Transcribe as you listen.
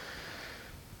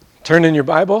Turn in your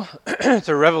Bible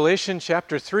to Revelation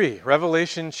chapter 3.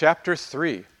 Revelation chapter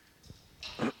 3.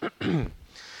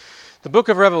 The book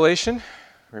of Revelation,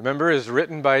 remember, is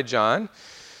written by John,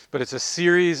 but it's a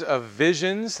series of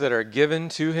visions that are given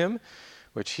to him,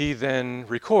 which he then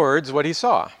records what he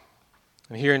saw.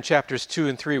 And here in chapters 2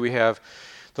 and 3, we have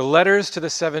the letters to the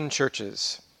 7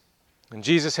 churches. And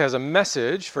Jesus has a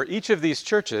message for each of these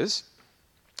churches,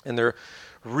 and they're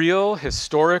real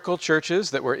historical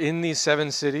churches that were in these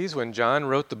 7 cities when John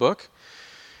wrote the book.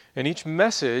 And each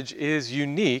message is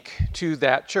unique to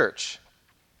that church.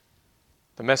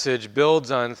 The message builds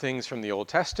on things from the Old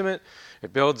Testament.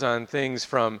 It builds on things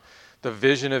from the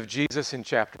vision of Jesus in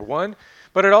chapter 1.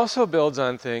 But it also builds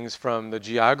on things from the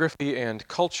geography and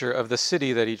culture of the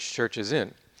city that each church is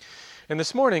in. And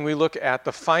this morning we look at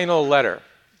the final letter,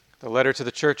 the letter to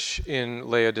the church in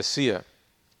Laodicea.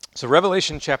 So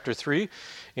Revelation chapter 3,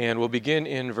 and we'll begin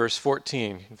in verse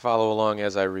 14. You can follow along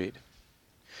as I read.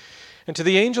 And to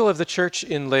the angel of the church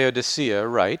in Laodicea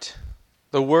write,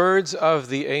 the words of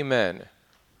the Amen,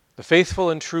 the faithful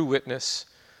and true witness,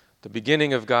 the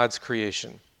beginning of God's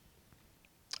creation.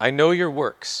 I know your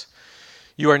works.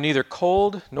 You are neither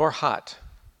cold nor hot.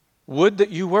 Would that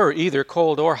you were either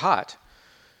cold or hot.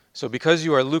 So because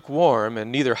you are lukewarm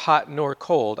and neither hot nor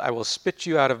cold, I will spit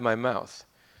you out of my mouth.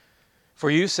 For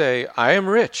you say, I am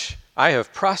rich, I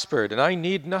have prospered, and I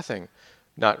need nothing,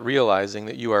 not realizing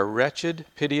that you are wretched,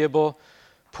 pitiable,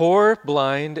 poor,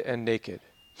 blind, and naked.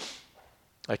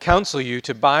 I counsel you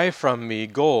to buy from me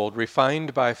gold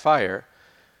refined by fire,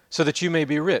 so that you may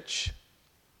be rich,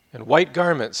 and white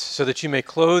garments, so that you may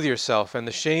clothe yourself, and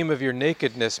the shame of your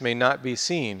nakedness may not be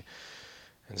seen,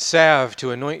 and salve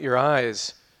to anoint your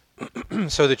eyes,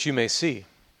 so that you may see.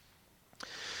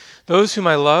 Those whom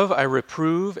I love I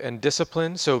reprove and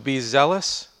discipline, so be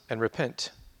zealous and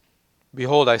repent.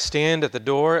 Behold, I stand at the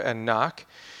door and knock.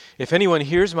 If anyone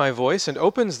hears my voice and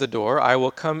opens the door, I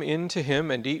will come in to him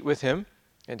and eat with him,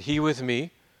 and he with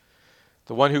me.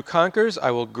 The one who conquers,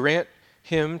 I will grant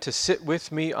him to sit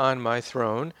with me on my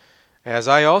throne, as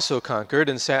I also conquered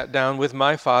and sat down with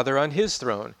my Father on his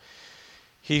throne.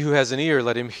 He who has an ear,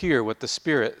 let him hear what the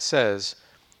Spirit says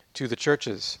to the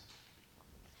churches.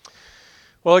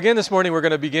 Well, again, this morning we're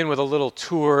going to begin with a little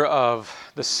tour of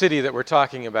the city that we're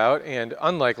talking about, and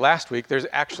unlike last week, there's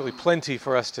actually plenty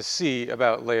for us to see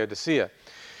about Laodicea.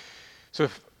 So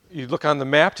if you look on the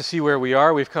map to see where we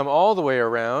are, we've come all the way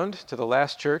around to the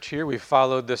last church here. We've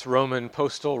followed this Roman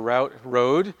postal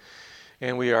road,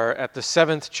 and we are at the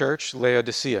 7th church,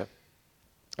 Laodicea.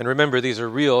 And remember, these are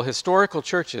real historical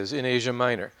churches in Asia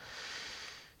Minor.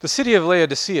 The city of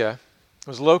Laodicea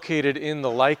was located in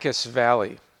the Lycus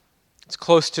Valley. It's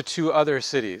close to 2 other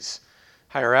cities,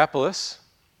 Hierapolis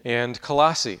and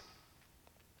Colossae.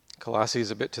 Colossae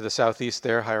is a bit to the southeast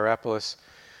there, Hierapolis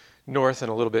north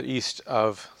and a little bit east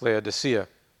of Laodicea.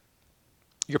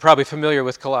 You're probably familiar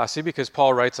with Colossae because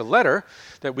Paul writes a letter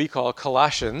that we call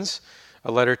Colossians,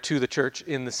 a letter to the church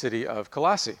in the city of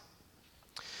Colossae.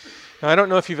 Now, I don't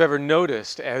know if you've ever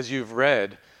noticed as you've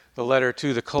read the letter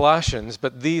to the Colossians,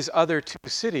 but these other 2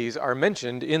 cities are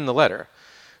mentioned in the letter.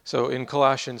 So in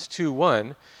Colossians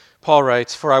 2:1, Paul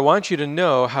writes, For I want you to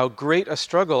know how great a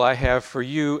struggle I have for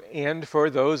you and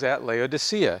for those at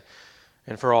Laodicea,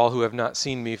 and for all who have not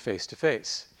seen me face to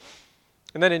face.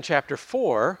 And then in chapter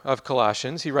 4 of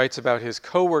Colossians, he writes about his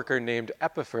co-worker named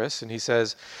Epaphras, and he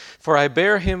says, For I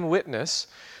bear him witness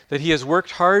that he has worked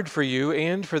hard for you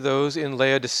and for those in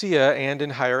Laodicea and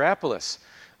in Hierapolis.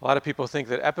 A lot of people think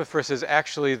that Epaphras is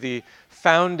actually the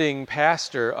founding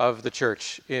pastor of the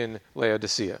church in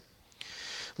Laodicea.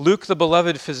 Luke, the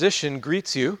beloved physician,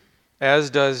 greets you, as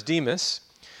does Demas.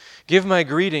 Give my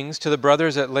greetings to the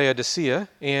brothers at Laodicea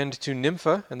and to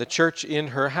Nympha and the church in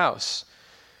her house.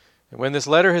 And when this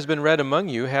letter has been read among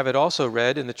you, have it also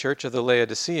read in the church of the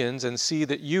Laodiceans, and see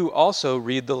that you also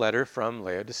read the letter from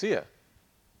Laodicea.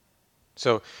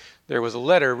 So there was a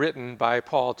letter written by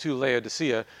Paul to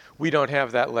Laodicea. We don't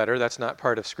have that letter. That's not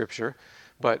part of Scripture.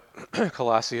 But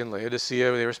Colossae and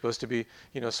Laodicea, they were supposed to be,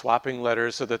 swapping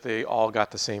letters so that they all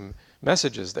got the same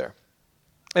messages there.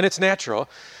 And it's natural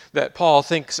that Paul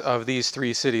thinks of these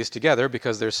 3 cities together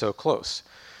because they're so close.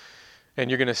 And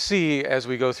you're going to see as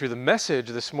we go through the message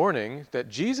this morning that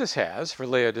Jesus has for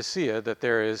Laodicea that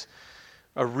there is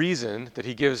a reason that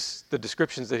he gives the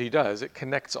descriptions that he does. It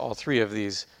connects all 3 of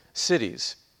these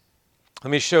cities. Let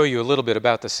me show you a little bit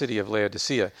about the city of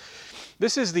Laodicea.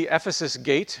 This is the Ephesus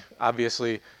gate,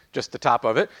 obviously just the top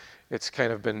of it. It's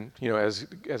kind of been, as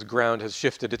ground has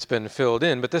shifted, it's been filled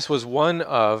in. But this was one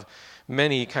of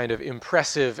many kind of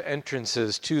impressive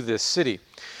entrances to this city.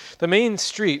 The main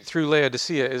street through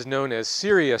Laodicea is known as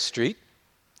Syria Street,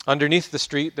 Underneath the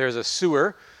street, there's a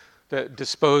sewer that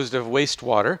disposed of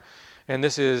wastewater, and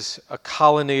this is a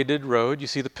colonnaded road. You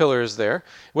see the pillars there. It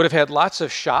would have had lots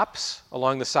of shops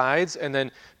along the sides, and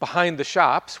then behind the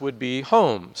shops would be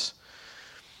homes.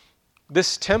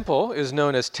 This temple is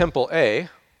known as Temple A,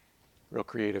 real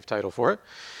creative title for it.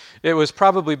 It was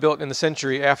probably built in the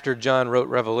century after John wrote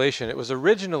Revelation. It was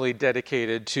originally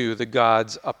dedicated to the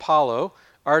gods Apollo,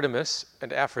 Artemis,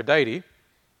 and Aphrodite,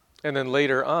 and then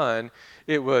later on,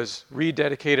 it was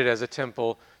rededicated as a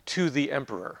temple to the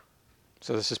emperor.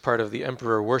 So this is part of the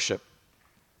emperor worship.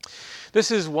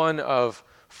 This is one of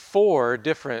 4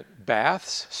 different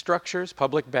baths structures,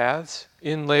 public baths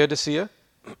in Laodicea.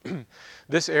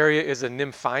 This area is a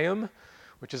nymphaeum,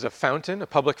 which is a fountain, a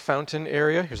public fountain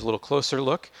area. Here's a little closer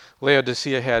look.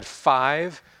 Laodicea had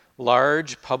 5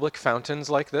 large public fountains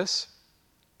like this.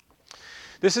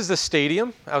 This is the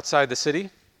stadium outside the city.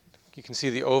 You can see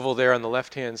the oval there on the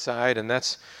left-hand side, and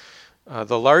that's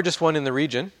the largest one in the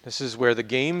region. This is where the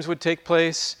games would take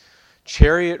place,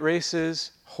 chariot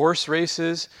races, horse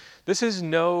races. This is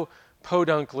no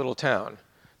podunk little town.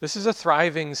 This is a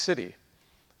thriving city.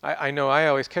 I know I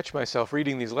always catch myself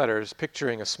reading these letters,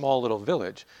 picturing a small little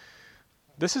village.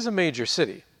 This is a major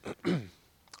city.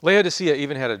 Laodicea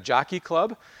even had a jockey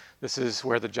club. This is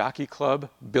where the jockey club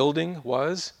building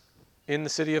was in the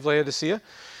city of Laodicea.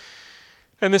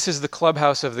 And this is the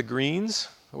clubhouse of the Greens.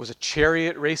 It was a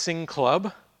chariot racing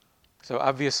club. So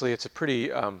obviously it's a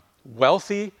pretty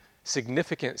wealthy,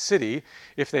 significant city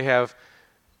if they have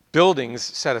buildings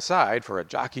set aside for a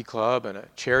jockey club and a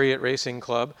chariot racing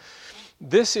club.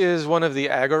 This is one of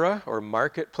the agora, or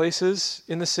marketplaces,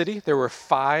 in the city. There were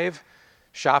 5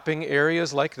 shopping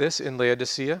areas like this in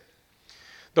Laodicea.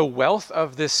 The wealth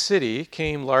of this city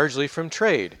came largely from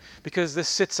trade, because this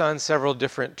sits on several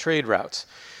different trade routes.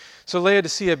 So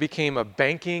Laodicea became a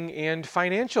banking and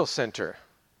financial center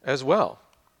as well.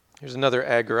 Here's another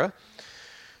agora.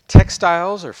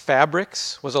 Textiles or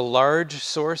fabrics was a large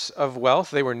source of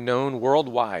wealth. They were known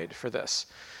worldwide for this.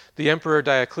 The Emperor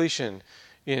Diocletian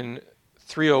in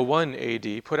 301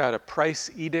 AD put out a price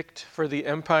edict for the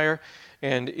empire,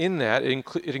 and in that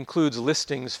it includes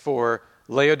listings for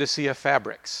Laodicea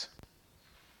fabrics.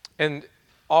 And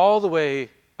all the way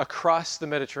across the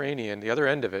Mediterranean, the other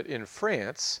end of it, in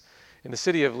France, in the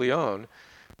city of Lyon,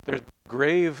 there's a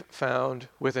grave found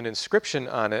with an inscription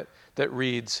on it that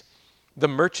reads, "The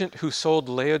merchant who sold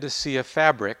Laodicea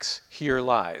fabrics here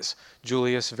lies,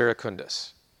 Julius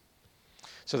Verecundus."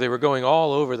 So they were going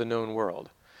all over the known world.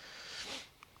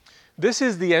 This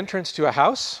is the entrance to a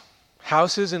house.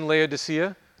 Houses in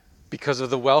Laodicea, because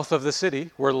of the wealth of the city,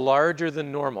 were larger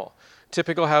than normal.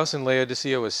 Typical house in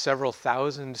Laodicea was several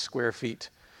thousand square feet.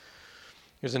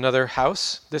 Here's another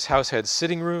house. This house had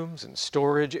sitting rooms and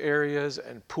storage areas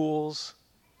and pools.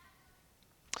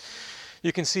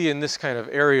 You can see in this kind of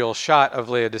aerial shot of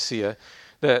Laodicea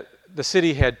that the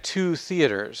city had 2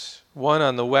 theaters, one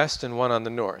on the west and one on the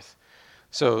north.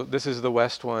 So this is the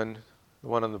west one. The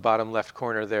one on the bottom left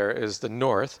corner there is the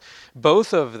north.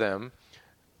 Both of them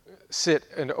sit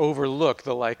and overlook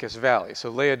the Lycus Valley.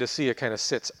 So Laodicea kind of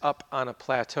sits up on a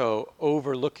plateau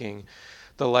overlooking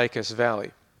the Lycus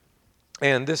Valley.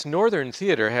 And this northern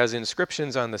theater has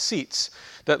inscriptions on the seats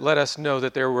that let us know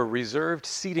that there were reserved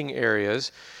seating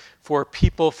areas for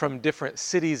people from different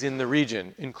cities in the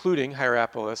region, including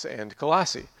Hierapolis and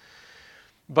Colossae.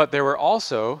 But there were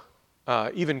also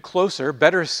even closer,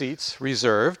 better seats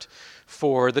reserved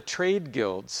for the trade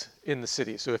guilds in the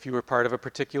city. So if you were part of a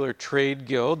particular trade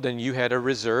guild, then you had a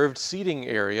reserved seating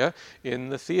area in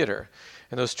the theater.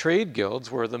 And those trade guilds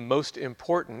were the most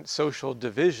important social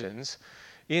divisions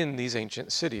in these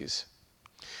ancient cities.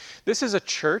 This is a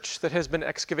church that has been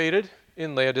excavated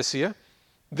in Laodicea.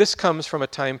 This comes from a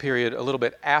time period a little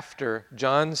bit after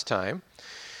John's time,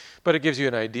 but it gives you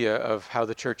an idea of how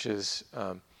the church is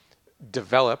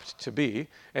developed to be.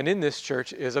 And in this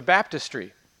church is a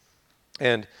baptistry.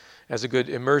 And as a good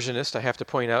immersionist, I have to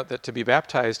point out that to be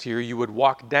baptized here, you would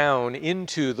walk down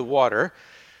into the water,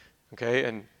 okay,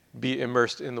 and be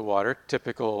immersed in the water,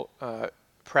 typical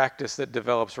practice that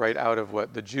develops right out of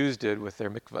what the Jews did with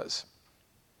their mikvahs.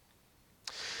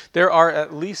 There are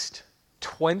at least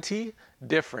 20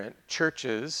 different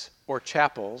churches or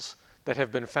chapels that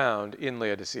have been found in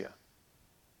Laodicea.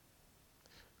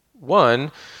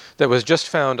 One that was just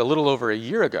found a little over a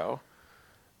year ago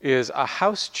is a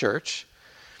house church.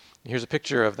 Here's a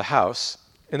picture of the house.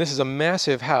 And this is a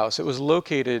massive house. It was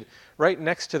located right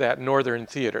next to that northern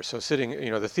theater. So sitting,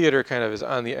 the theater kind of is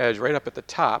on the edge. Right up at the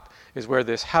top is where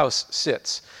this house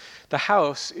sits. The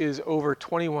house is over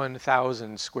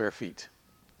 21,000 square feet.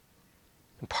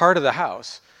 And part of the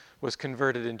house was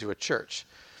converted into a church.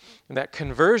 And that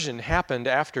conversion happened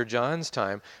after John's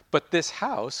time, but this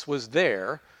house was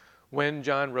there when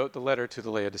John wrote the letter to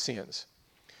the Laodiceans.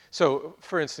 So,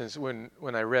 for instance, when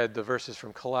I read the verses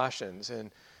from Colossians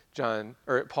and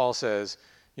Paul says,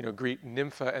 greet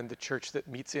Nympha and the church that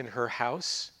meets in her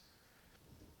house,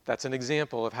 that's an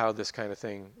example of how this kind of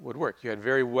thing would work. You had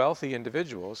very wealthy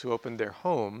individuals who opened their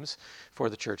homes for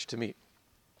the church to meet.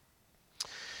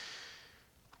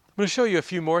 I'm going to show you a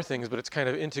few more things, but it's kind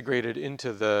of integrated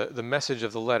into the message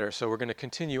of the letter. So we're going to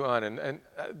continue on. And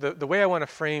the way I want to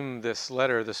frame this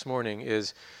letter this morning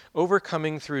is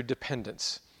overcoming through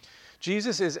dependence.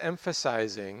 Jesus is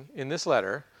emphasizing in this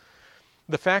letter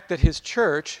the fact that his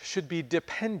church should be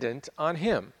dependent on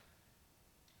him.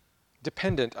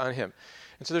 Dependent on him.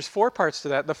 And so there's 4 parts to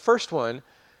that. The first one,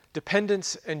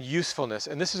 dependence and usefulness.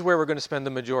 And this is where we're going to spend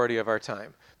the majority of our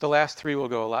time. The last 3 will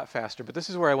go a lot faster, but this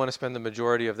is where I want to spend the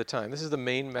majority of the time. This is the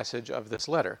main message of this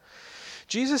letter.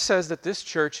 Jesus says that this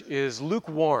church is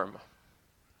lukewarm.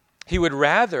 He would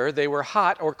rather they were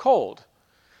hot or cold.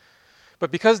 But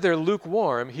because they're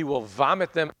lukewarm, he will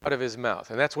vomit them out of his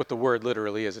mouth. And that's what the word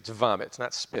literally is. It's vomit. It's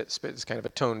not spit. Spit is kind of a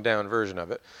toned down version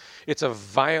of it. It's a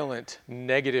violent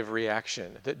negative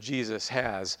reaction that Jesus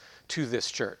has to this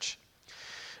church.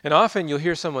 And often you'll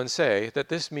hear someone say that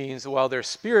this means, well, they're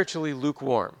spiritually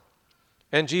lukewarm.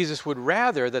 And Jesus would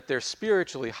rather that they're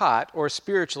spiritually hot or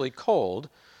spiritually cold,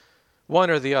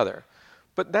 one or the other.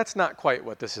 But that's not quite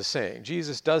what this is saying.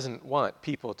 Jesus doesn't want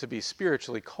people to be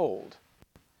spiritually cold.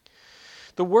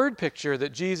 The word picture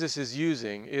that Jesus is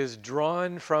using is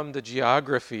drawn from the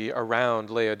geography around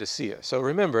Laodicea. So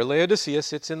remember, Laodicea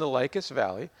sits in the Lycus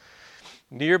Valley,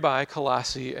 nearby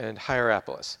Colossae and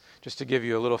Hierapolis. Just to give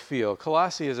you a little feel,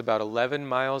 Colossae is about 11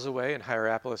 miles away, and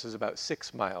Hierapolis is about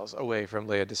 6 miles away from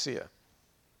Laodicea.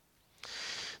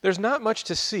 There's not much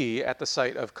to see at the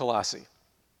site of Colossae.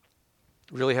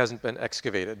 It really hasn't been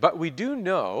excavated. But we do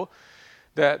know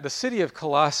that the city of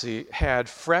Colossae had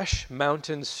fresh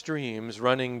mountain streams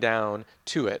running down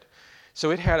to it.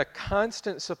 So it had a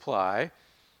constant supply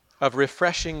of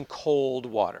refreshing cold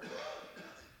water.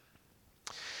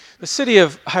 The city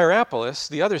of Hierapolis,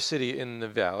 the other city in the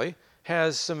valley,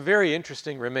 has some very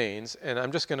interesting remains, and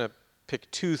I'm just going to pick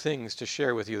 2 things to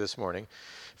share with you this morning.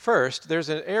 First, there's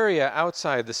an area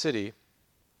outside the city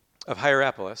of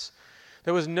Hierapolis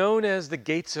that was known as the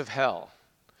Gates of Hell.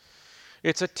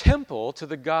 It's a temple to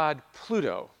the god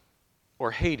Pluto,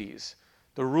 or Hades,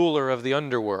 the ruler of the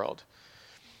underworld.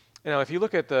 Now, if you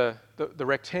look at the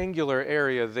rectangular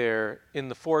area there in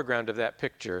the foreground of that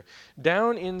picture,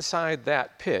 down inside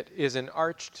that pit is an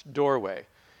arched doorway.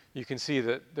 You can see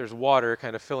that there's water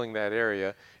kind of filling that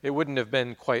area. It wouldn't have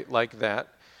been quite like that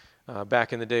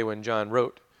back in the day when John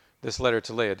wrote this letter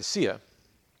to Laodicea.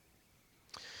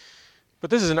 But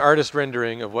this is an artist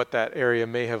rendering of what that area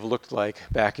may have looked like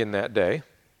back in that day.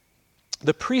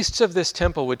 The priests of this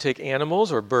temple would take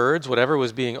animals or birds, whatever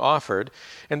was being offered,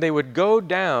 and they would go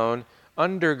down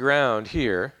underground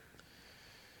here,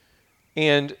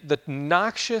 and the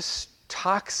noxious,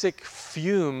 toxic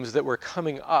fumes that were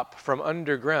coming up from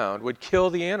underground would kill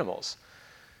the animals.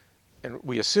 And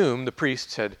we assume the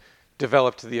priests had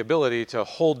developed the ability to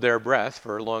hold their breath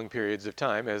for long periods of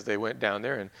time as they went down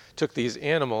there and took these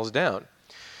animals down.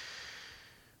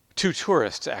 2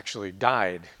 tourists actually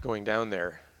died going down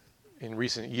there in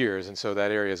recent years, and so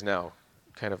that area is now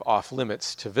kind of off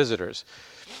limits to visitors.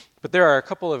 But there are a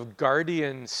couple of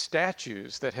guardian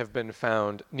statues that have been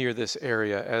found near this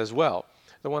area as well.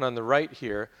 The one on the right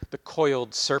here, the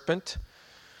coiled serpent,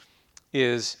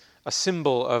 is a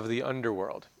symbol of the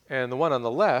underworld. And the one on the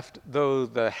left, though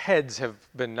the heads have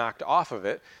been knocked off of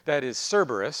it, that is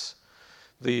Cerberus,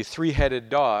 the 3-headed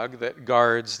dog that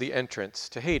guards the entrance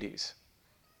to Hades.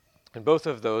 And both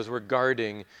of those were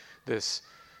guarding this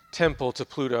temple to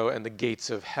Pluto and the gates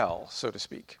of hell, so to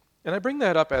speak. And I bring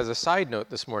that up as a side note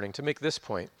this morning to make this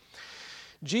point.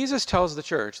 Jesus tells the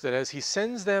church that as he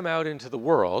sends them out into the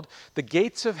world, the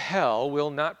gates of hell will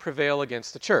not prevail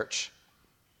against the church.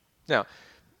 Now,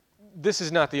 this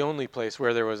is not the only place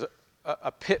where there was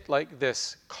a pit like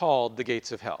this called the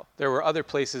gates of hell. There were other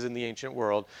places in the ancient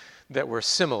world that were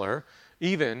similar,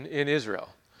 even in Israel.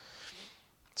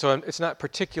 So it's not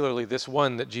particularly this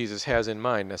one that Jesus has in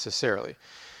mind necessarily.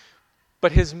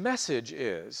 But his message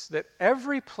is that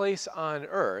every place on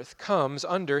earth comes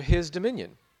under his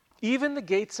dominion, even the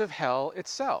gates of hell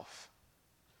itself.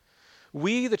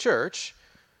 We, the church,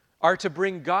 are to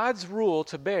bring God's rule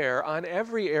to bear on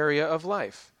every area of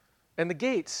life. And the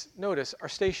gates, notice, are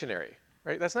stationary,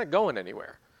 right? That's not going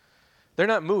anywhere. They're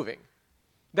not moving.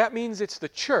 That means it's the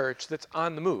church that's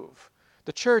on the move.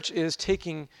 The church is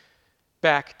taking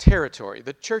back territory.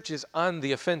 The church is on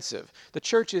the offensive. The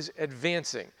church is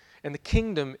advancing, and the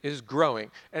kingdom is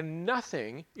growing. And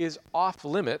nothing is off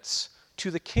limits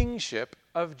to the kingship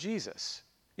of Jesus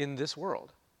in this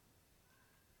world.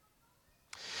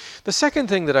 The second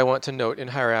thing that I want to note in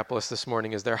Hierapolis this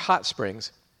morning is their hot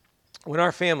springs. When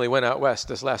our family went out west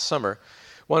this last summer,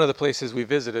 one of the places we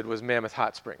visited was Mammoth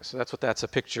Hot Springs. So that's what that's a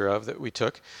picture of that we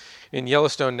took in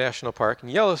Yellowstone National Park.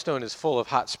 And Yellowstone is full of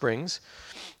hot springs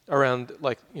around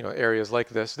areas like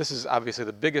this. This is obviously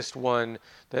the biggest one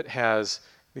that has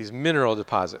these mineral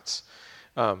deposits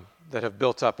that have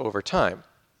built up over time.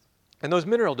 And those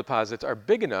mineral deposits are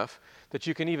big enough that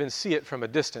you can even see it from a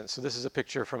distance. So this is a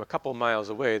picture from a couple miles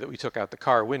away that we took out the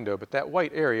car window, but that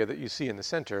white area that you see in the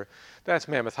center, that's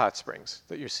Mammoth Hot Springs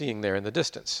that you're seeing there in the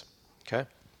distance. Okay?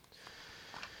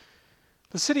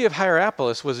 The city of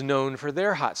Hierapolis was known for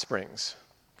their hot springs.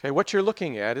 Okay, what you're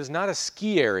looking at is not a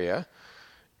ski area.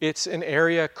 It's an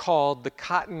area called the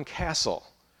Cotton Castle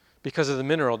because of the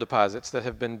mineral deposits that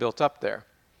have been built up there.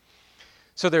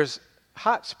 So there's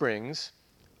hot springs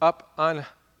up on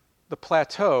the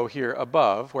plateau here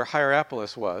above where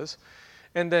Hierapolis was,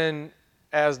 and then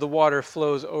as the water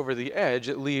flows over the edge,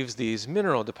 it leaves these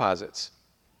mineral deposits.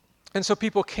 And so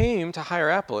people came to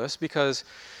Hierapolis because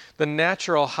the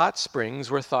natural hot springs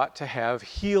were thought to have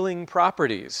healing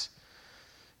properties.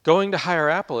 Going to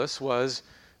Hierapolis was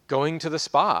going to the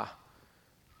spa.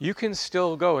 You can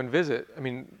still go and visit. I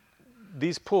mean,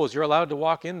 these pools, you're allowed to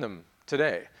walk in them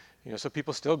today. So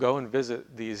people still go and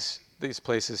visit these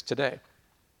places today.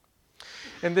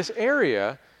 And this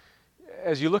area,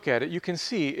 as you look at it, you can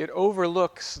see it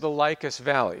overlooks the Lycus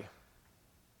Valley.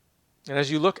 And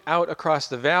as you look out across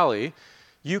the valley,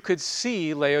 you could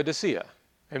see Laodicea,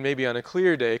 and maybe on a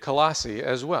clear day, Colossae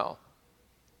as well.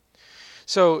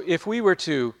 So if we were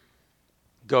to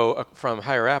go from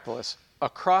Hierapolis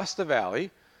across the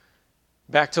valley,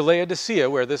 back to Laodicea,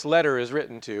 where this letter is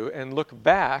written to, and look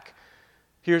back,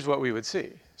 here's what we would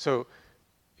see. So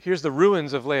here's the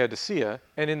ruins of Laodicea,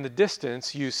 and in the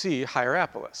distance you see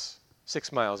Hierapolis,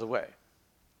 6 miles away.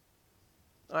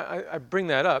 I bring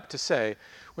that up to say,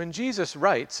 when Jesus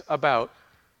writes about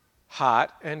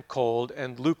hot and cold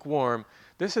and lukewarm,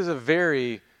 this is a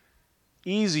very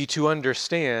easy to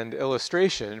understand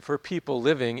illustration for people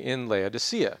living in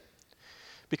Laodicea.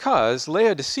 Because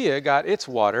Laodicea got its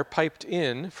water piped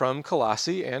in from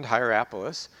Colossae and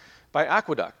Hierapolis by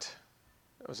aqueduct.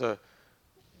 It was a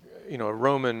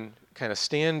Roman kind of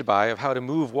standby of how to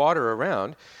move water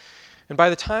around. And by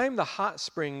the time the hot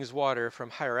springs water from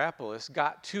Hierapolis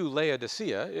got to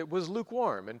Laodicea, it was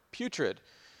lukewarm and putrid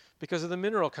because of the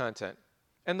mineral content.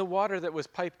 And the water that was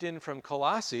piped in from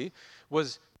Colossae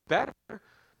was better,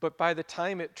 but by the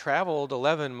time it traveled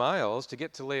 11 miles to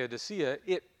get to Laodicea,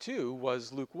 it too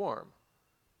was lukewarm,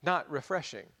 not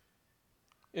refreshing.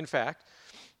 In fact,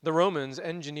 the Romans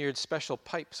engineered special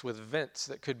pipes with vents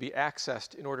that could be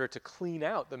accessed in order to clean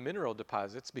out the mineral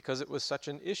deposits because it was such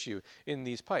an issue in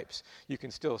these pipes. You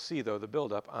can still see, though, the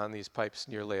buildup on these pipes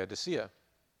near Laodicea.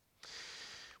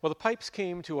 Well, the pipes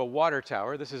came to a water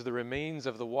tower. This is the remains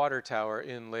of the water tower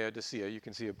in Laodicea. You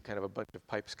can see a kind of a bunch of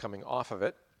pipes coming off of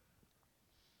it.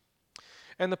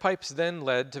 And the pipes then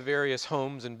led to various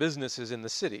homes and businesses in the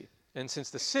city. And since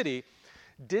the city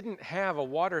didn't have a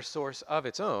water source of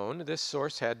its own, this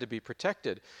source had to be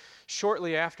protected.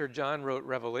 Shortly after John wrote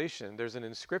Revelation, there's an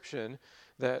inscription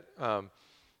that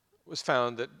was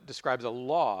found that describes a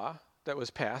law that was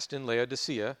passed in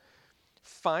Laodicea,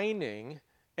 fining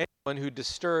anyone who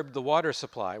disturbed the water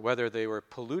supply, whether they were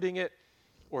polluting it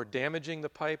or damaging the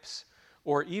pipes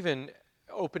or even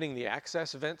opening the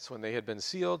access vents when they had been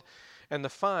sealed. And the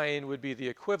fine would be the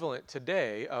equivalent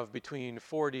today of between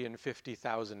 $40,000 and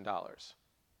 $50,000.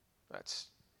 That's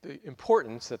the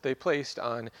importance that they placed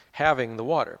on having the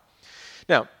water.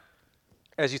 Now,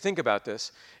 as you think about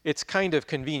this, it's kind of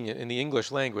convenient in the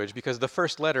English language because the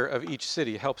first letter of each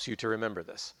city helps you to remember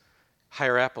this.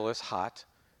 Hierapolis, hot;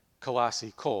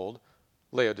 Colossae, cold;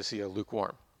 Laodicea,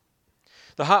 lukewarm.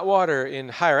 The hot water in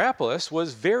Hierapolis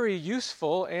was very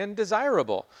useful and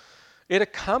desirable. It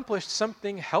accomplished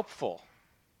something helpful.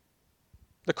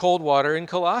 The cold water in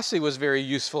Colossae was very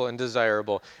useful and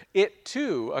desirable. It,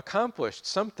 too, accomplished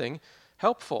something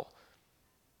helpful.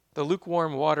 The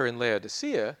lukewarm water in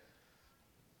Laodicea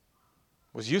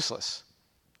was useless.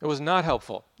 It was not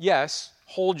helpful. Yes,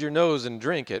 hold your nose and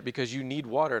drink it because you need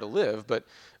water to live, but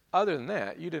other than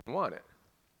that, you didn't want it.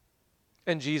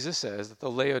 And Jesus says that the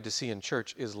Laodicean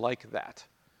church is like that.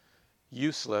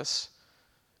 Useless,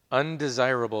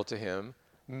 undesirable to him,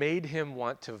 made him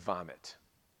want to vomit.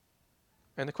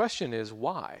 And the question is,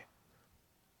 why?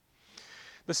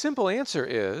 The simple answer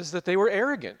is that they were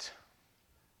arrogant.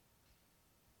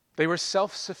 They were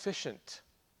self-sufficient.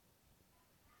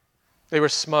 They were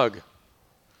smug.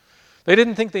 They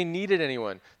didn't think they needed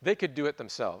anyone. They could do it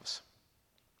themselves.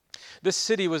 This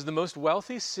city was the most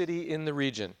wealthy city in the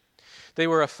region. They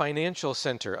were a financial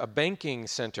center, a banking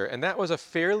center, and that was a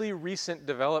fairly recent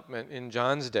development in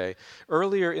John's day.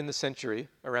 Earlier in the century,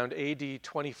 around AD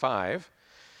 25,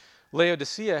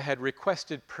 Laodicea had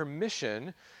requested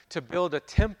permission to build a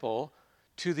temple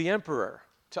to the emperor,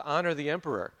 to honor the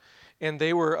emperor. And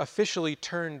they were officially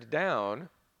turned down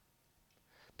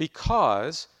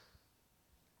because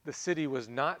the city was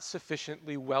not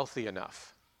sufficiently wealthy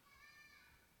enough.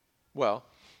 Well,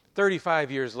 35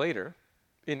 years later,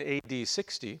 in AD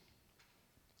 60,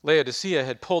 Laodicea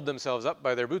had pulled themselves up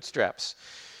by their bootstraps.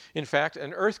 In fact,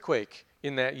 an earthquake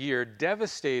in that year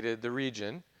devastated the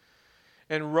region,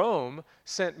 and Rome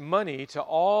sent money to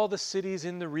all the cities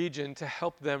in the region to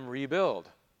help them rebuild.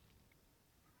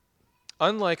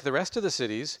 Unlike the rest of the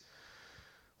cities,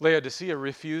 Laodicea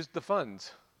refused the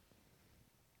funds.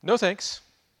 No thanks.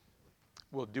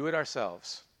 We'll do it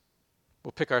ourselves.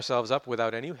 We'll pick ourselves up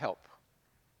without any help.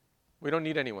 We don't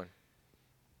need anyone.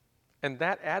 And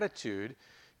that attitude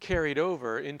carried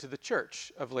over into the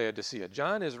church of Laodicea.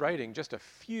 John is writing just a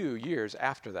few years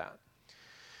after that.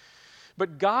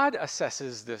 But God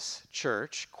assesses this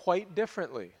church quite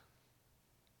differently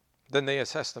than they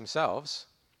assess themselves.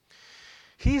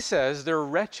 He says they're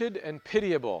wretched and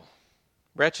pitiable.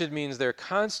 Wretched means they're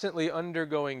constantly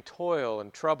undergoing toil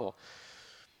and trouble.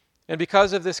 And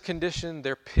because of this condition,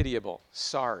 they're pitiable,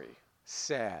 sorry,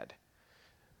 sad.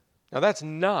 Now, that's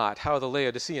not how the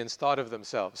Laodiceans thought of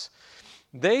themselves.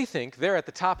 They think they're at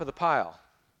the top of the pile.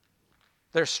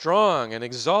 They're strong and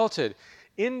exalted,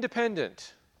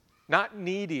 independent, not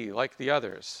needy like the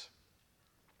others.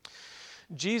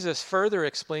 Jesus further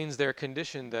explains their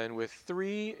condition then with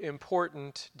three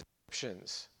important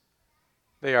descriptions.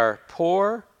 They are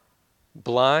poor,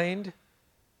 blind,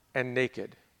 and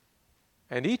naked.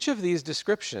 And each of these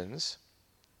descriptions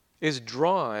is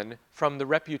drawn from the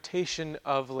reputation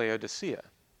of Laodicea.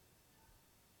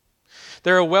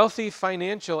 They're a wealthy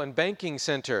financial and banking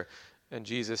center, and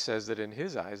Jesus says that in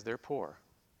his eyes they're poor.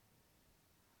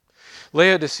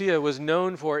 Laodicea was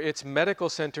known for its medical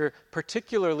center,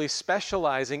 particularly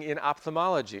specializing in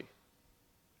ophthalmology,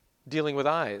 dealing with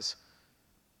eyes.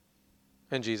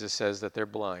 And Jesus says that they're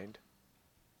blind.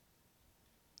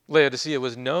 Laodicea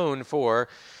was known for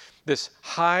this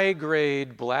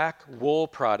high-grade black wool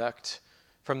product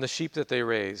from the sheep that they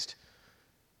raised.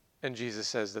 And Jesus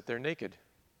says that they're naked.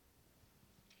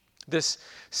 This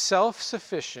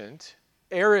self-sufficient,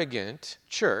 arrogant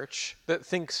church that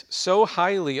thinks so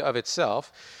highly of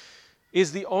itself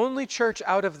is the only church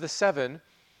out of the 7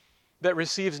 that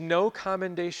receives no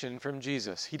commendation from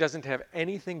Jesus. He doesn't have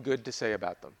anything good to say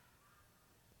about them.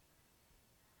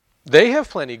 They have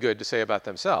plenty good to say about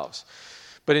themselves.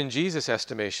 But in Jesus'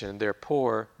 estimation, they're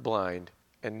poor, blind,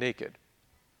 and naked.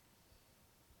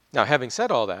 Now, having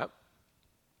said all that,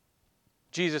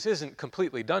 Jesus isn't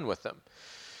completely done with them.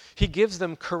 He gives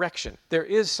them correction. There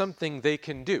is something they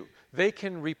can do. They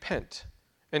can repent.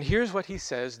 And here's what he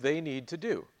says they need to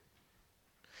do.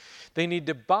 They need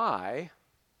to buy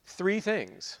 3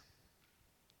 things: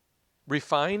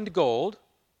 refined gold,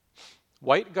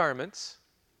 white garments,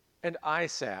 and eye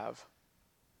salve.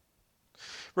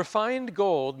 Refined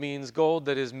gold means gold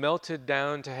that is melted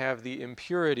down to have the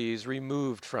impurities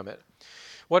removed from it.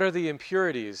 What are the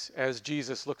impurities as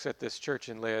Jesus looks at this church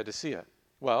in Laodicea?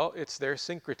 Well, it's their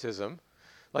syncretism,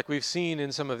 like we've seen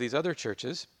in some of these other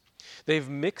churches. They've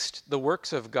mixed the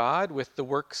works of God with the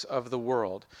works of the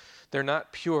world. They're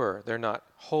not pure. They're not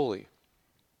holy.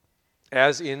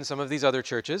 As in some of these other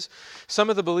churches, some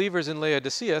of the believers in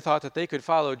Laodicea thought that they could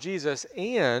follow Jesus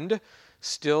and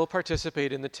still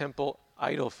participate in the temple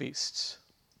idol feasts.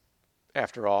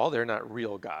 After all, they're not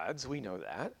real gods. We know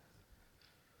that.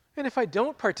 And if I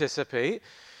don't participate,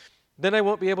 then I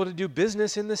won't be able to do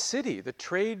business in the city. The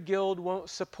trade guild won't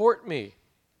support me.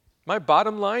 My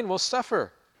bottom line will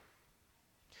suffer.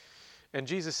 And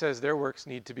Jesus says their works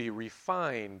need to be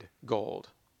refined gold,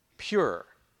 pure.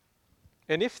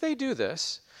 And if they do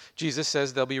this, Jesus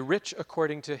says they'll be rich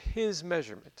according to his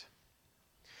measurement.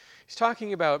 He's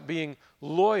talking about being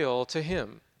loyal to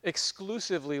him,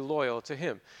 exclusively loyal to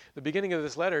him. The beginning of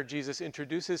this letter, Jesus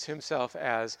introduces himself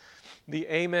as the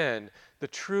Amen, the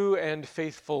true and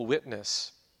faithful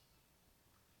witness.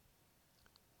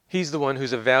 He's the one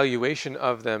whose evaluation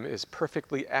of them is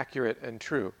perfectly accurate and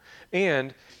true.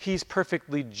 And he's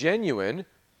perfectly genuine.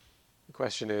 The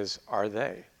question is, are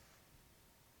they?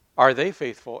 Are they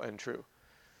faithful and true?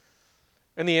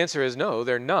 And the answer is no,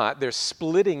 they're not. They're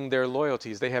splitting their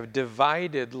loyalties. They have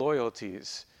divided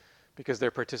loyalties because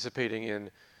they're participating in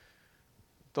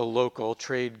the local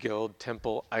trade guild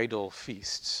temple idol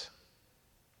feasts.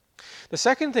 The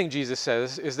second thing Jesus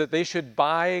says is that they should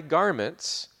buy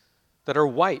garments that are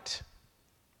white.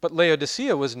 But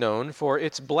Laodicea was known for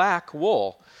its black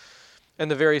wool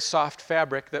and the very soft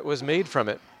fabric that was made from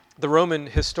it. The Roman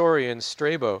historian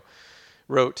Strabo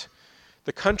wrote,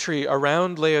 "The country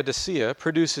around Laodicea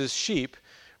produces sheep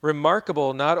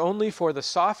remarkable not only for the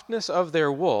softness of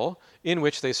their wool, in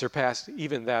which they surpass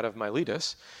even that of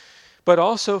Miletus, but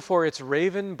also for its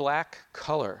raven black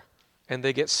color, and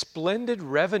they get splendid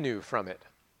revenue from it."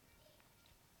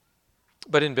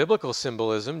 But in biblical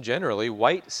symbolism, generally,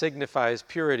 white signifies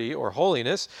purity or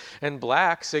holiness, and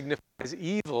black signifies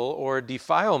evil or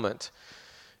defilement.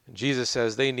 And Jesus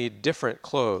says they need different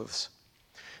clothes.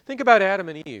 Think about Adam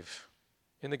and Eve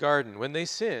in the garden. When they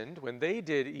sinned, when they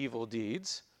did evil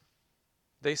deeds,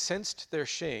 they sensed their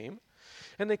shame,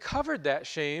 and they covered that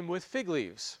shame with fig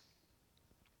leaves.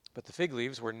 But the fig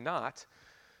leaves were not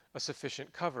a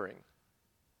sufficient covering.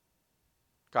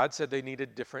 God said they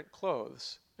needed different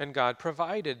clothes, and God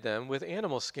provided them with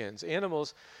animal skins,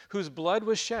 animals whose blood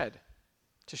was shed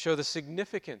to show the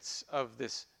significance of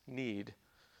this need.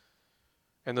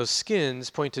 And those skins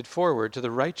pointed forward to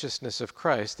the righteousness of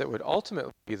Christ that would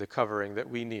ultimately be the covering that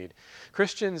we need.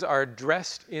 Christians are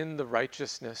dressed in the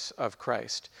righteousness of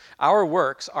Christ. Our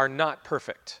works are not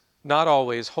perfect, not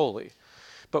always holy,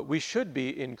 but we should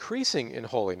be increasing in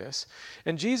holiness.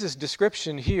 And Jesus'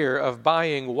 description here of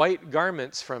buying white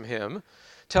garments from him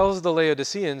tells the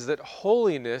Laodiceans that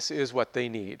holiness is what they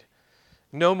need.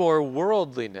 No more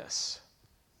worldliness.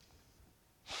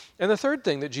 And the third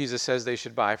thing that Jesus says they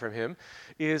should buy from him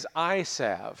is eye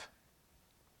salve.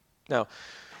 Now,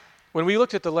 when we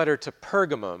looked at the letter to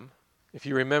Pergamum, if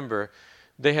you remember,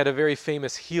 they had a very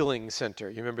famous healing center.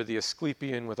 You remember the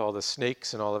Asclepion with all the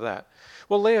snakes and all of that?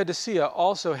 Well, Laodicea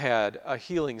also had a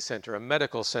healing center, a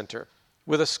medical center,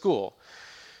 with a school.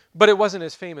 But it wasn't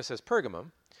as famous as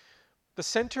Pergamum. The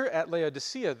center at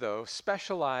Laodicea, though,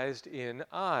 specialized in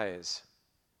eyes.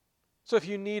 So if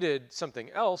you needed something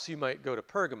else, you might go to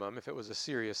Pergamum. If it was a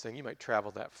serious thing, you might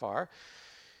travel that far.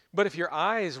 But if your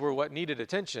eyes were what needed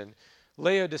attention,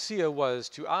 Laodicea was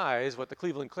to eyes what the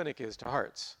Cleveland Clinic is to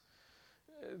hearts.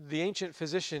 The ancient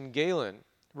physician Galen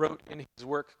wrote in his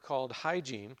work called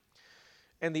Hygiene,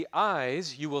 "And the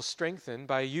eyes you will strengthen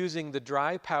by using the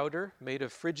dry powder made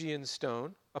of Phrygian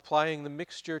stone, applying the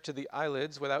mixture to the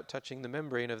eyelids without touching the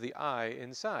membrane of the eye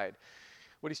inside."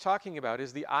 What he's talking about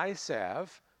is the eye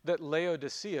salve that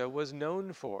Laodicea was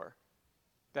known for.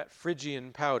 That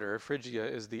Phrygian powder, Phrygia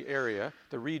is the area,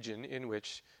 the region in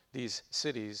which these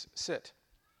cities sit.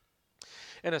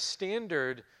 And a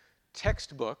standard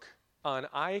textbook on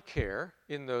eye care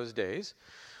in those days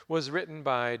was written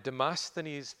by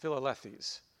Demosthenes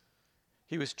Philalethes.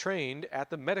 He was trained at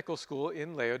the medical school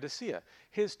in Laodicea.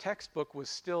 His textbook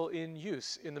was still in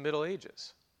use in the Middle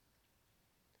Ages.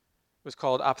 It was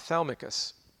called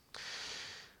Ophthalmicus.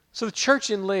 So the church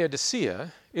in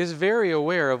Laodicea is very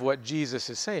aware of what Jesus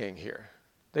is saying here.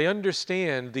 They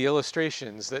understand the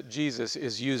illustrations that Jesus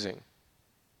is using.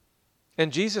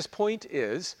 And Jesus' point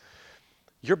is,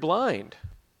 you're blind.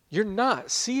 You're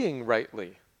not seeing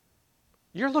rightly.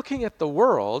 You're looking at the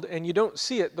world and you don't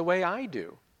see it the way I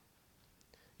do.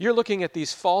 You're looking at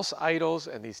these false idols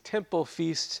and these temple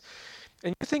feasts,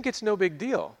 and you think it's no big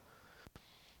deal.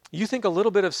 You think a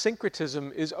little bit of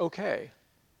syncretism is okay.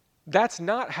 That's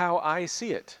not how I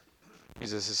see it,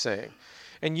 Jesus is saying.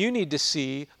 And you need to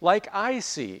see like I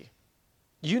see.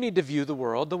 You need to view the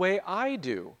world the way I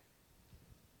do.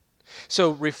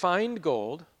 So refined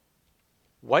gold,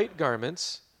 white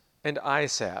garments, and eye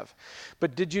salve.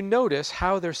 But did you notice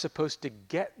how they're supposed to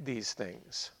get these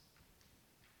things?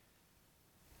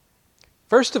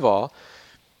 First of all,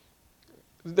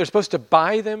 they're supposed to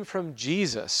buy them from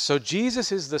Jesus. So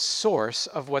Jesus is the source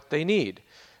of what they need,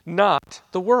 not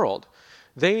the world.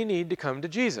 They need to come to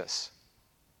Jesus.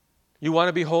 You want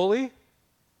to be holy?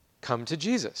 Come to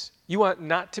Jesus. You want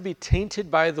not to be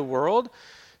tainted by the world?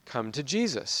 Come to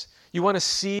Jesus. You want to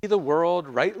see the world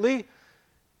rightly?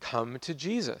 Come to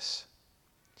Jesus.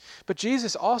 But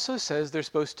Jesus also says they're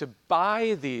supposed to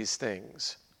buy these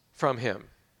things from him.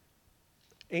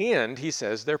 And he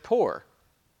says they're poor.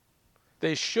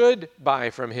 They should buy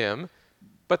from him,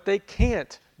 but they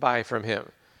can't buy from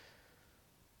him.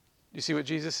 You see what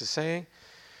Jesus is saying?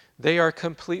 They are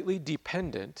completely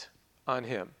dependent on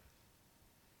him.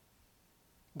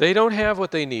 They don't have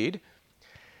what they need,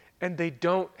 and they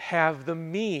don't have the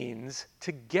means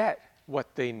to get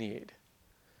what they need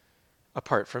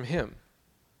apart from him.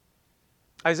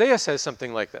 Isaiah says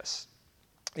something like this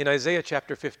in Isaiah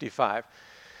chapter 55.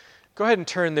 Go ahead and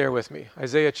turn there with me,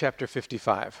 Isaiah chapter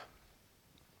 55.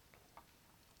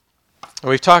 And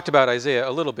we've talked about Isaiah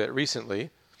a little bit recently.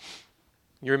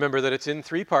 You remember that it's in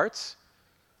three parts: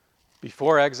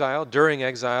 before exile, during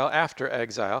exile, after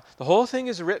exile. The whole thing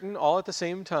is written all at the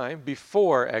same time,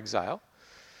 before exile,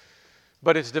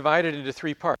 but it's divided into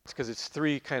three parts because it's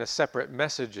three kind of separate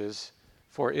messages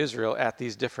for Israel at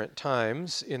these different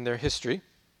times in their history.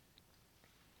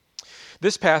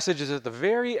 This passage is at the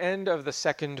very end of the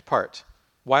second part,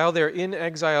 while they're in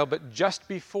exile, but just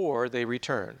before they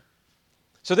return.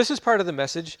 So this is part of the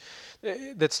message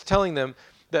that's telling them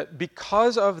that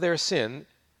because of their sin,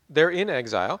 they're in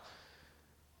exile,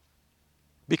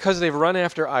 because they've run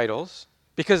after idols,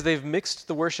 because they've mixed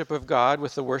the worship of God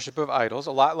with the worship of idols,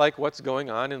 a lot like what's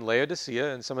going on in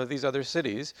Laodicea and some of these other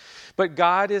cities. But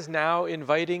God is now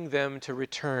inviting them to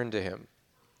return to him,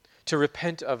 to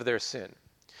repent of their sin.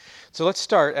 So let's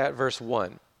start at verse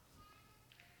 1.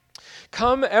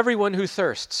 Come, everyone who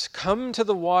thirsts, come to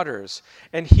the waters,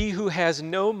 and he who has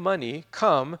no money,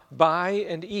 come, buy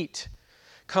and eat.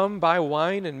 Come, buy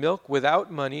wine and milk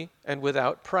without money and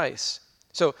without price.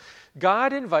 So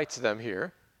God invites them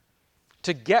here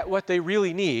to get what they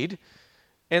really need,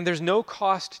 and there's no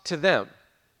cost to them.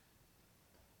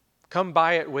 Come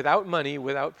buy it without money,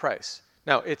 without price.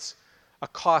 Now, it's a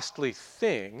costly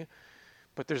thing,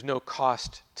 but there's no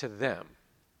cost to them.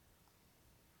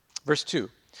 Verse 2.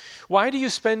 Why do you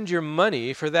spend your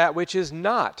money for that which is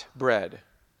not bread,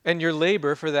 and your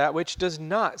labor for that which does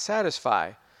not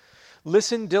satisfy?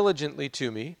 Listen diligently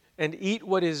to me, and eat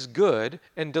what is good,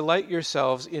 and delight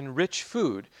yourselves in rich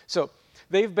food. So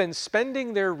they've been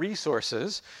spending their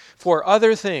resources for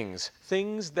other things,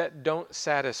 things that don't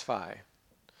satisfy.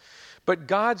 But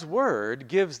God's word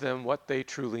gives them what they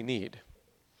truly need.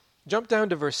 Jump down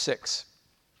to verse 6.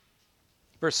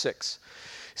 Verse 6.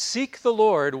 Seek the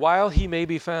Lord while he may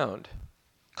be found.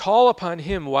 Call upon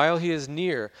him while he is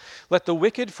near. Let the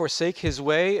wicked forsake his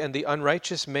way, and the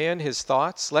unrighteous man his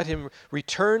thoughts. Let him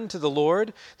return to the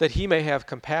Lord, that he may have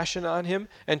compassion on him,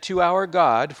 and to our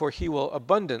God, for he will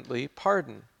abundantly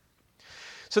pardon.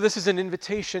 So this is an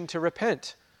invitation to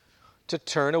repent, to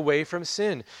turn away from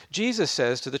sin. Jesus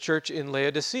says to the church in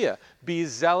Laodicea, be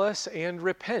zealous and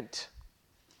repent.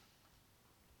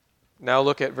 Now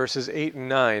look at verses 8 and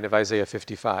 9 of Isaiah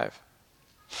 55.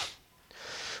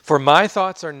 For my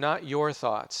thoughts are not your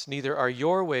thoughts, neither are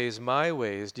your ways my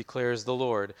ways, declares the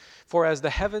Lord. For as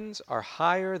the heavens are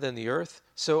higher than the earth,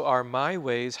 so are my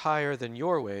ways higher than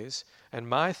your ways, and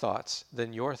my thoughts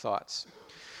than your thoughts.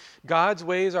 God's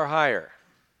ways are higher.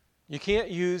 You can't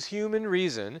use human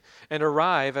reason and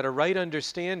arrive at a right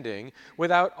understanding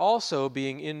without also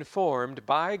being informed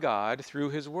by God through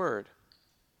his word.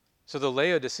 So the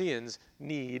Laodiceans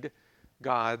need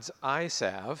God's eye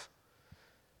salve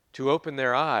to open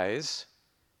their eyes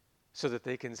so that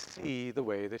they can see the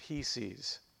way that he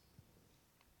sees.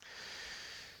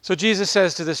 So Jesus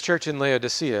says to this church in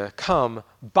Laodicea, come,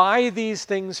 buy these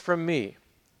things from me.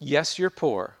 Yes, you're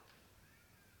poor.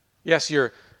 Yes,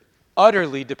 you're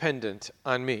utterly dependent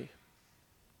on me.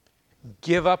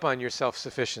 Give up on your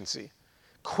self-sufficiency.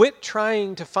 Quit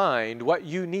trying to find what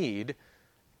you need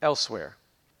elsewhere.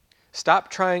 Stop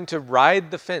trying to ride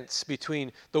the fence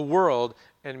between the world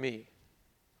and me.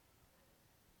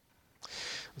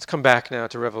 Let's come back now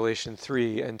to Revelation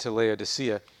 3 and to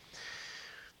Laodicea.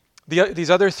 These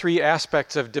other three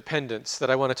aspects of dependence that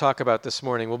I want to talk about this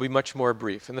morning will be much more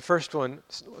brief. And the first one,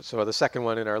 so the second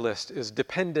one in our list, is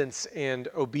dependence and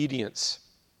obedience.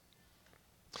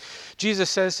 Jesus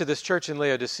says to this church in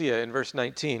Laodicea in verse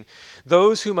 19,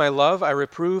 those whom I love I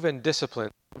reprove and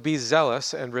discipline. Be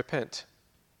zealous and repent.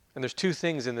 And there's two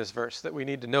things in this verse that we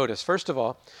need to notice. First of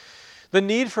all, the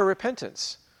need for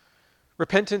repentance.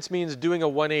 Repentance means doing a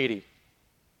 180.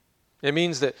 It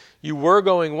means that you were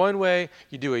going one way,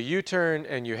 you do a U-turn,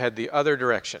 and you head the other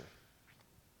direction.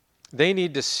 They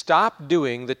need to stop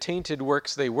doing the tainted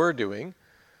works they were doing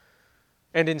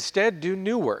and instead do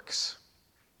new works,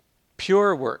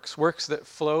 pure works, works that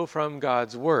flow from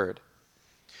God's word.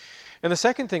 And the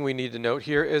second thing we need to note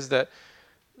here is that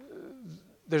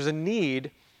there's a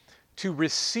need to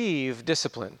receive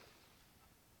discipline.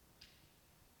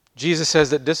 Jesus says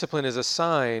that discipline is a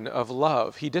sign of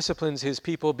love. He disciplines his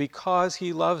people because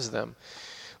he loves them.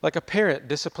 Like a parent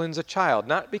disciplines a child,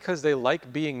 not because they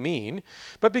like being mean,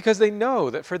 but because they know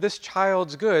that for this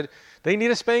child's good, they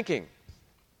need a spanking.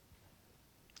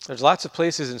 There's lots of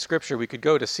places in Scripture we could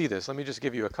go to see this. Let me just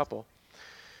give you a couple.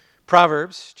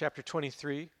 Proverbs chapter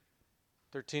 23,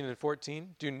 13 and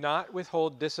 14. Do not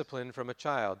withhold discipline from a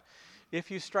child. if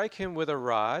you strike him with a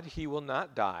rod, he will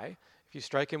not die. If you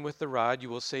strike him with the rod, you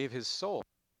will save his soul.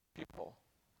 People.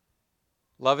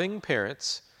 Loving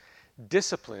parents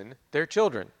discipline their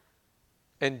children,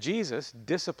 and Jesus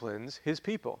disciplines his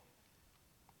people.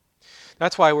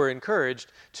 That's why we're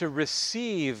encouraged to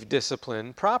receive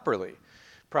discipline properly.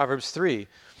 Proverbs 3,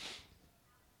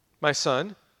 my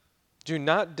son, do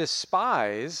not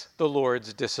despise the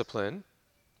Lord's discipline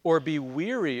or be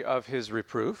weary of his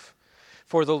reproof,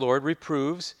 for the Lord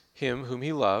reproves him whom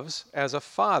he loves, as a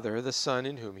father the son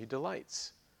in whom he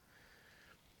delights.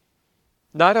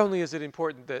 Not only is it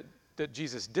important that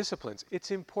Jesus disciplines,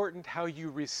 it's important how you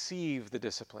receive the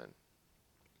discipline.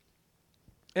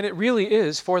 And it really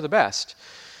is for the best.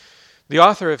 The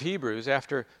author of Hebrews,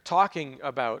 after talking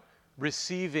about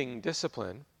receiving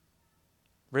discipline,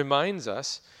 reminds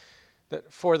us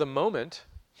that for the moment,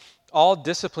 all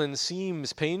discipline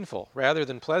seems painful rather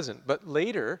than pleasant, but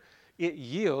later it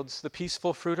yields the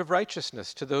peaceful fruit of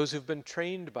righteousness to those who've been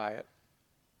trained by it.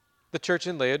 The church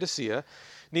in Laodicea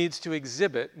needs to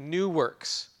exhibit new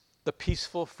works, the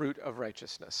peaceful fruit of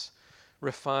righteousness,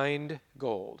 refined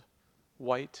gold,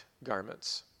 white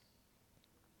garments.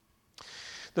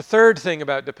 The third thing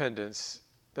about dependence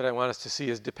that I want us to see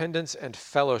is dependence and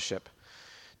fellowship.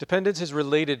 Dependence is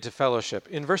related to fellowship.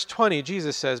 In verse 20,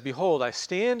 Jesus says, behold, I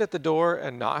stand at the door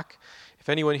and knock. If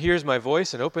anyone hears my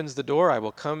voice and opens the door, I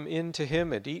will come in to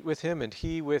him and eat with him and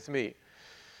he with me.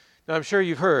 Now, I'm sure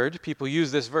you've heard people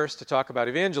use this verse to talk about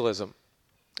evangelism,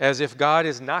 as if God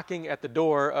is knocking at the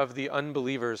door of the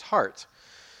unbeliever's heart.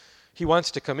 He wants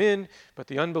to come in, but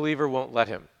the unbeliever won't let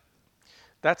him.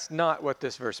 That's not what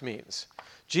this verse means.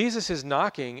 Jesus is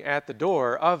knocking at the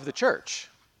door of the church.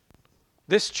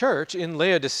 This church in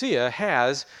Laodicea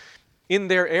has, in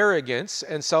their arrogance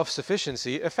and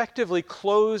self-sufficiency, effectively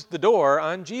closed the door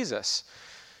on Jesus.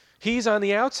 He's on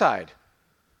the outside.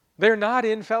 They're not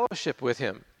in fellowship with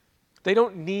him. They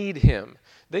don't need him.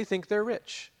 They think they're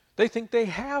rich. They think they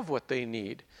have what they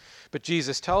need. But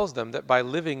Jesus tells them that by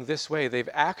living this way, they've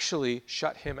actually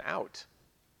shut him out.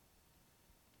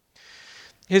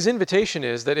 His invitation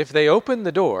is that if they open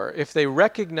the door, if they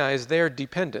recognize their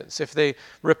dependence, if they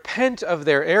repent of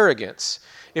their arrogance,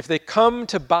 if they come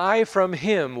to buy from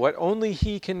him what only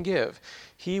he can give,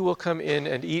 he will come in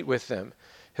and eat with them.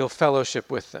 He'll fellowship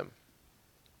with them.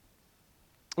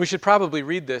 We should probably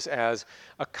read this as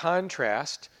a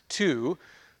contrast to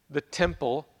the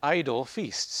temple idol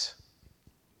feasts.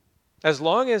 As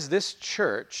long as this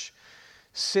church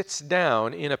sits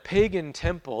down in a pagan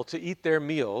temple to eat their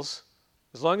meals,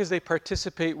 as long as they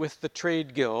participate with the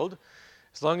trade guild,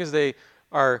 as long as they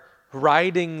are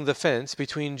riding the fence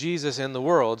between Jesus and the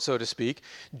world, so to speak,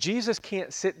 Jesus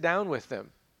can't sit down with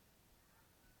them.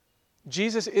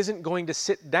 Jesus isn't going to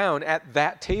sit down at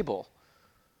that table.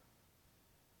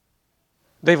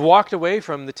 They've walked away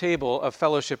from the table of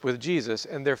fellowship with Jesus,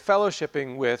 and they're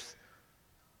fellowshipping with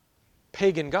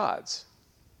pagan gods.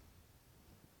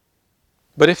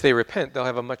 But if they repent, they'll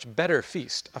have a much better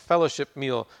feast, a fellowship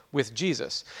meal with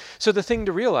Jesus. So the thing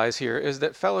to realize here is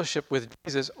that fellowship with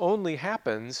Jesus only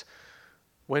happens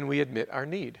when we admit our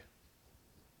need,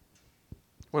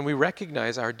 when we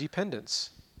recognize our dependence,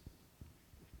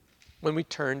 when we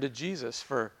turn to Jesus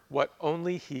for what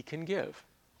only he can give.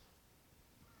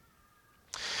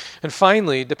 And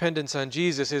finally, dependence on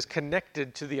Jesus is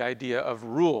connected to the idea of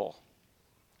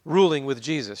ruling with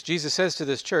Jesus. Jesus says to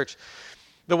this church,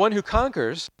 the one who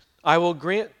conquers, I will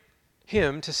grant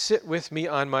him to sit with me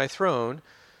on my throne,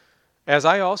 as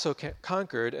I also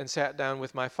conquered and sat down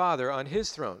with my Father on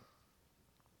his throne.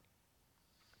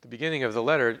 At the beginning of the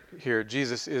letter here,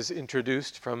 Jesus is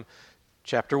introduced from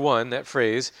chapter 1, that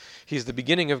phrase, he's the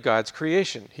beginning of God's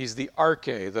creation. He's the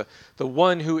arche, the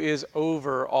one who is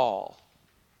over all.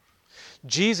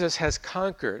 Jesus has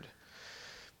conquered.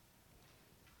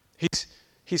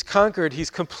 He's conquered,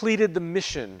 he's completed the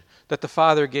mission that the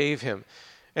Father gave him.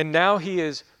 And now he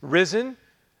is risen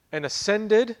and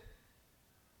ascended,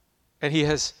 and he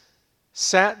has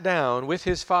sat down with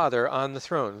his Father on the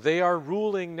throne. They are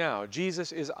ruling now.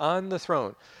 Jesus is on the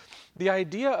throne. The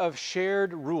idea of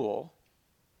shared rule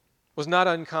was not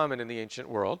uncommon in the ancient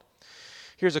world.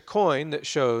 Here's a coin that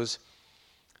shows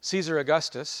Caesar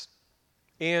Augustus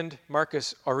and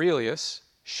Marcus Aurelius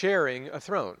sharing a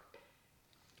throne,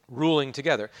 ruling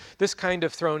together. This kind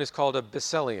of throne is called a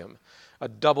basileum, a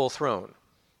double throne.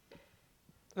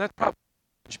 And that's probably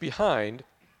behind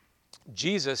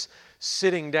Jesus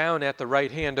sitting down at the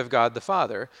right hand of God the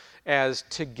Father, as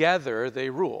together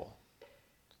they rule.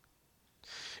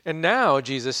 And now,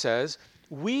 Jesus says,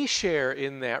 we share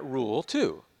in that rule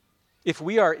too. If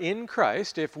we are in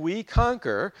Christ, if we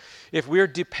conquer, if we're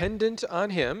dependent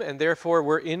on him and therefore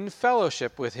we're in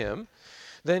fellowship with him,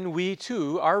 then we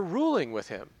too are ruling with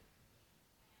him.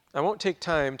 I won't take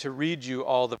time to read you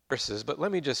all the verses, but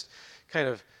let me just kind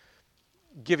of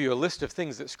give you a list of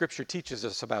things that Scripture teaches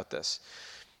us about this.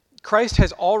 Christ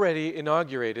has already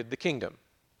inaugurated the kingdom,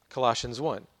 Colossians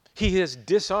 1. He has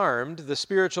disarmed the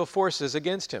spiritual forces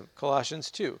against him,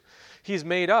 Colossians 2. He's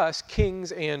made us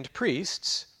kings and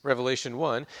priests, Revelation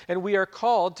 1, and we are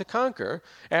called to conquer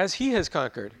as he has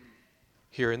conquered,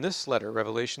 here in this letter,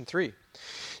 Revelation 3.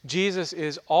 Jesus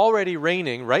is already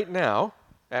reigning right now,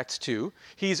 Acts 2.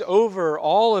 He's over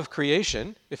all of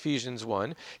creation, Ephesians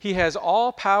 1. He has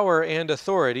all power and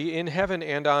authority in heaven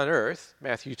and on earth,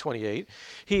 Matthew 28.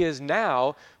 He is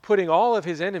now putting all of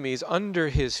his enemies under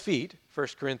his feet, 1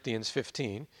 Corinthians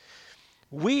 15.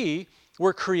 We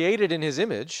were created in his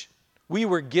image. We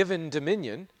were given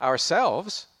dominion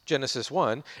ourselves, Genesis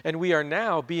 1, and we are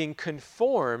now being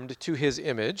conformed to his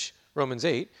image, Romans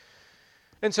 8.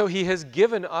 And so he has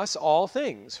given us all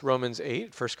things, Romans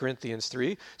 8, 1 Corinthians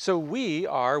 3. So we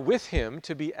are with him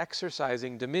to be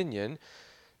exercising dominion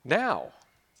now.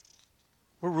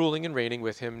 We're ruling and reigning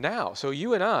with him now. So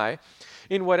you and I,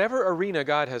 in whatever arena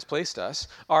God has placed us,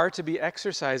 are to be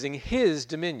exercising his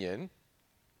dominion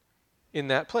in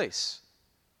that place.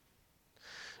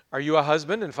 Are you a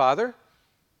husband and father?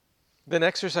 Then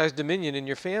exercise dominion in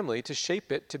your family to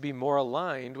shape it to be more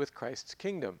aligned with Christ's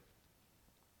kingdom.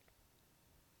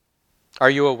 Are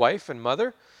you a wife and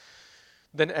mother?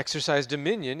 Then exercise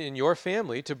dominion in your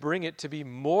family to bring it to be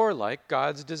more like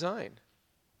God's design.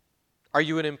 Are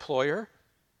you an employer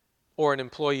or an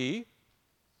employee?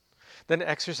 Then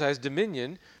exercise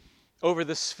dominion over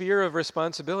the sphere of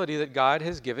responsibility that God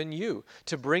has given you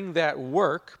to bring that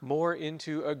work more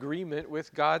into agreement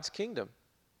with God's kingdom.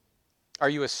 Are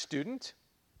you a student?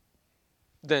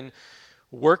 Then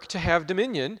work to have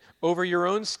dominion over your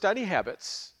own study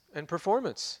habits and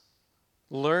performance.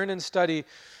 Learn and study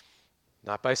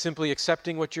not by simply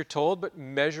accepting what you're told, but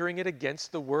measuring it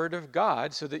against the Word of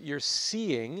God so that you're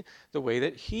seeing the way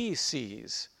that He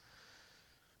sees.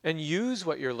 And use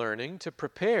what you're learning to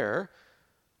prepare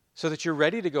so that you're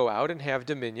ready to go out and have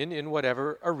dominion in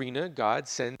whatever arena God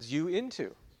sends you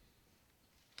into.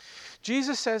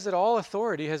 Jesus says that all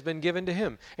authority has been given to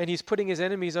him, and he's putting his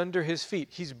enemies under his feet.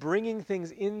 He's bringing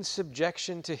things in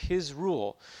subjection to his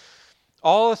rule.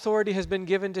 All authority has been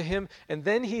given to him, and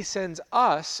then he sends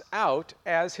us out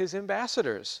as his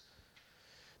ambassadors.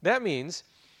 That means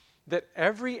that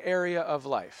every area of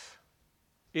life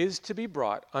is to be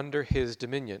brought under his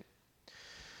dominion.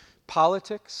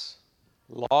 Politics,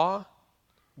 law,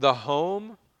 the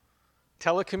home,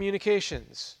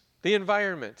 telecommunications, the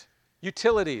environment,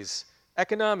 utilities,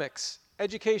 economics,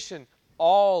 education,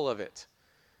 all of it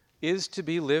is to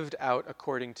be lived out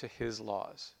according to his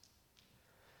laws.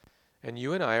 And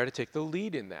you and I are to take the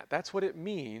lead in that. That's what it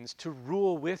means to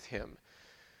rule with him,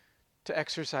 to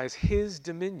exercise his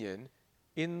dominion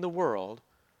in the world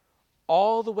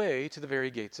all the way to the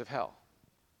very gates of hell.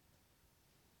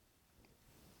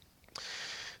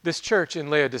 This church in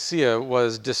Laodicea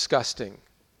was disgusting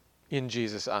in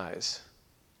Jesus' eyes.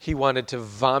 He wanted to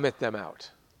vomit them out.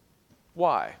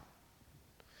 Why?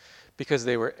 Because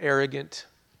they were arrogant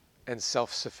and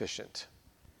self-sufficient.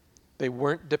 They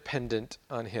weren't dependent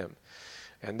on him,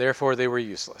 and therefore they were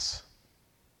useless.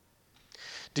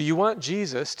 Do you want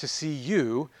Jesus to see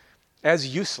you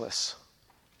as useless?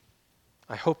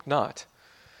 I hope not.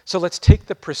 So let's take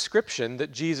the prescription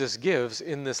that Jesus gives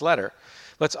in this letter.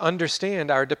 Let's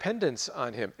understand our dependence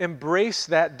on him. Embrace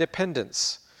that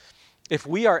dependence. If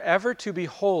we are ever to be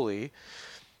holy,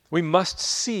 we must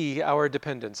see our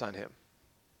dependence on him.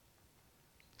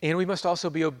 And we must also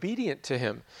be obedient to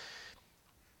him.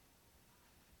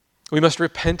 We must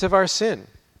repent of our sin,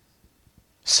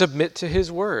 submit to his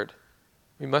word.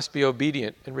 We must be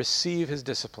obedient and receive his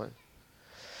discipline.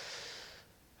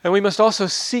 And we must also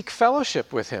seek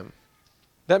fellowship with him.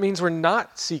 That means we're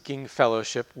not seeking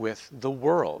fellowship with the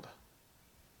world.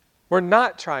 We're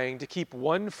not trying to keep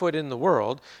one foot in the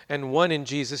world and one in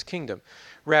Jesus' kingdom.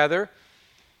 Rather,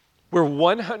 we're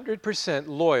 100%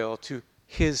 loyal to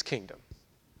his kingdom.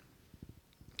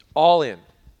 All in.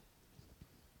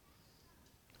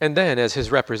 And then, as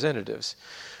his representatives,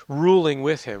 ruling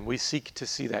with him, we seek to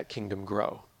see that kingdom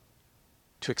grow,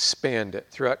 to expand it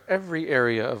throughout every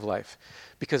area of life,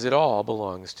 because it all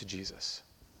belongs to Jesus.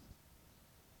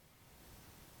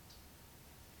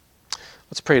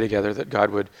 Let's pray together that God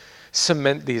would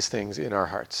cement these things in our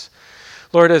hearts.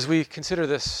 Lord, as we consider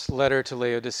this letter to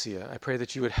Laodicea, I pray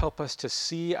that you would help us to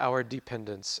see our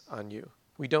dependence on you.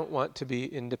 We don't want to be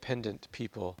independent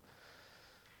people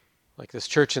like this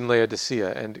church in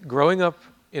Laodicea. And growing up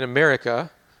in America,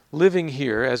 living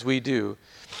here as we do,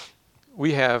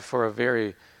 we have for a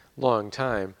very long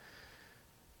time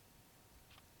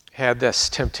had this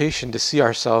temptation to see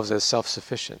ourselves as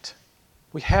self-sufficient.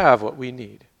 We have what we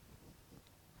need.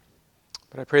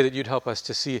 But I pray that you'd help us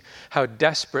to see how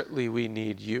desperately we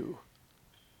need you,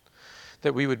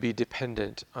 that we would be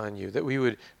dependent on you, that we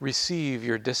would receive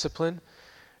your discipline,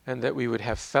 and that we would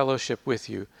have fellowship with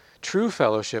you, true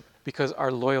fellowship, because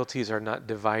our loyalties are not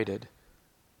divided.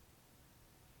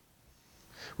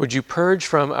 Would you purge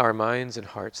from our minds and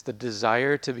hearts the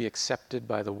desire to be accepted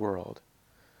by the world?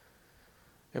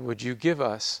 And would you give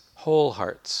us whole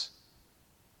hearts,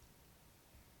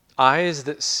 eyes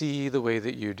that see the way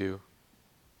that you do,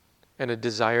 and a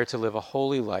desire to live a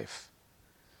holy life,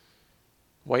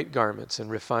 white garments and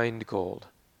refined gold.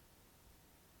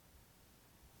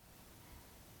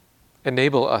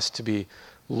 Enable us to be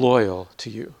loyal to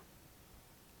you,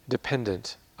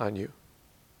 dependent on you.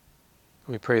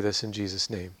 We pray this in Jesus'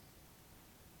 name.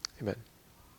 Amen.